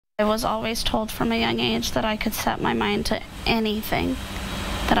I was always told from a young age that I could set my mind to anything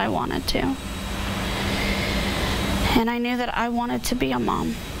that I wanted to. And I knew that I wanted to be a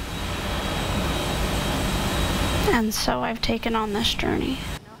mom. And so I've taken on this journey.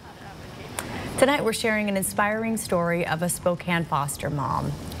 Tonight we're sharing an inspiring story of a Spokane foster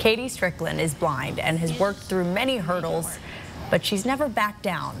mom. Katie Strickland is blind and has worked through many hurdles, but she's never backed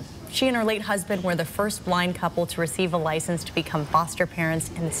down. She and her late husband were the first blind couple to receive a license to become foster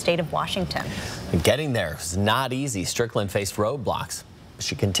parents in the state of Washington. Getting there was not easy. Strickland faced roadblocks, but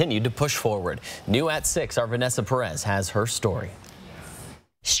she continued to push forward. New at 6, our Vanessa Perez has her story.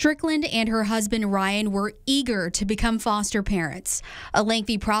 Strickland and her husband Ryan were eager to become foster parents, a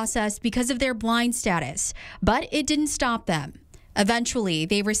lengthy process because of their blind status, but it didn't stop them. Eventually,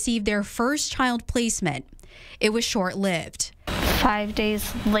 they received their first child placement. It was short-lived. 5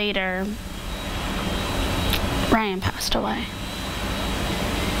 days later, Ryan passed away.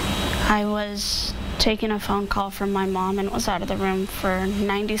 I was taking a phone call from my mom and was out of the room for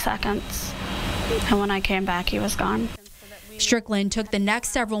 90 seconds. And when I came back, he was gone. Strickland took the next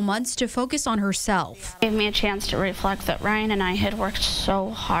several months to focus on herself. It gave me a chance to reflect that Ryan and I had worked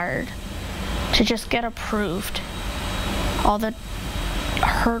so hard to just get approved. All the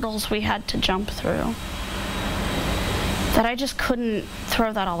hurdles we had to jump through, that I just couldn't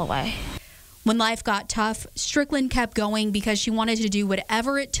throw that all away. When life got tough, Strickland kept going because she wanted to do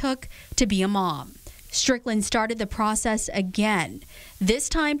whatever it took to be a mom. Strickland started the process again, this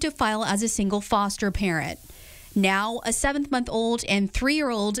time to file as a single foster parent. Now, a 7-month-old and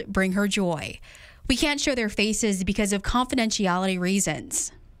 3-year-old bring her joy. We can't show their faces because of confidentiality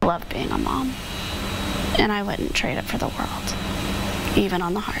reasons. I love being a mom, and I wouldn't trade it for the world, even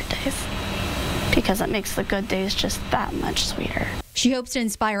on the hard days, because it makes the good days just that much sweeter. She hopes to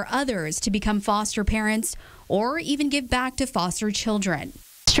inspire others to become foster parents or even give back to foster children.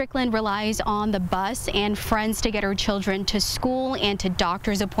 Strickland relies on the bus and friends to get her children to school and to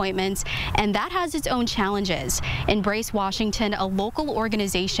doctor's appointments, and that has its own challenges. Embrace Washington, a local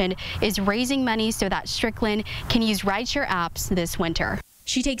organization, is raising money so that Strickland can use rideshare apps this winter.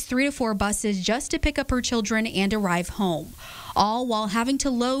 She takes 3 to 4 buses just to pick up her children and arrive home, all while having to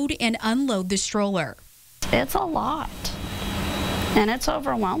load and unload the stroller. It's a lot, and it's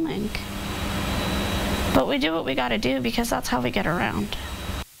overwhelming. But we do what we got to do because that's how we get around.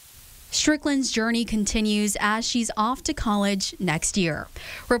 Strickland's journey continues as she's off to college next year.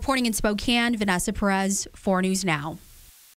 Reporting in Spokane, Vanessa Perez, 4 News Now.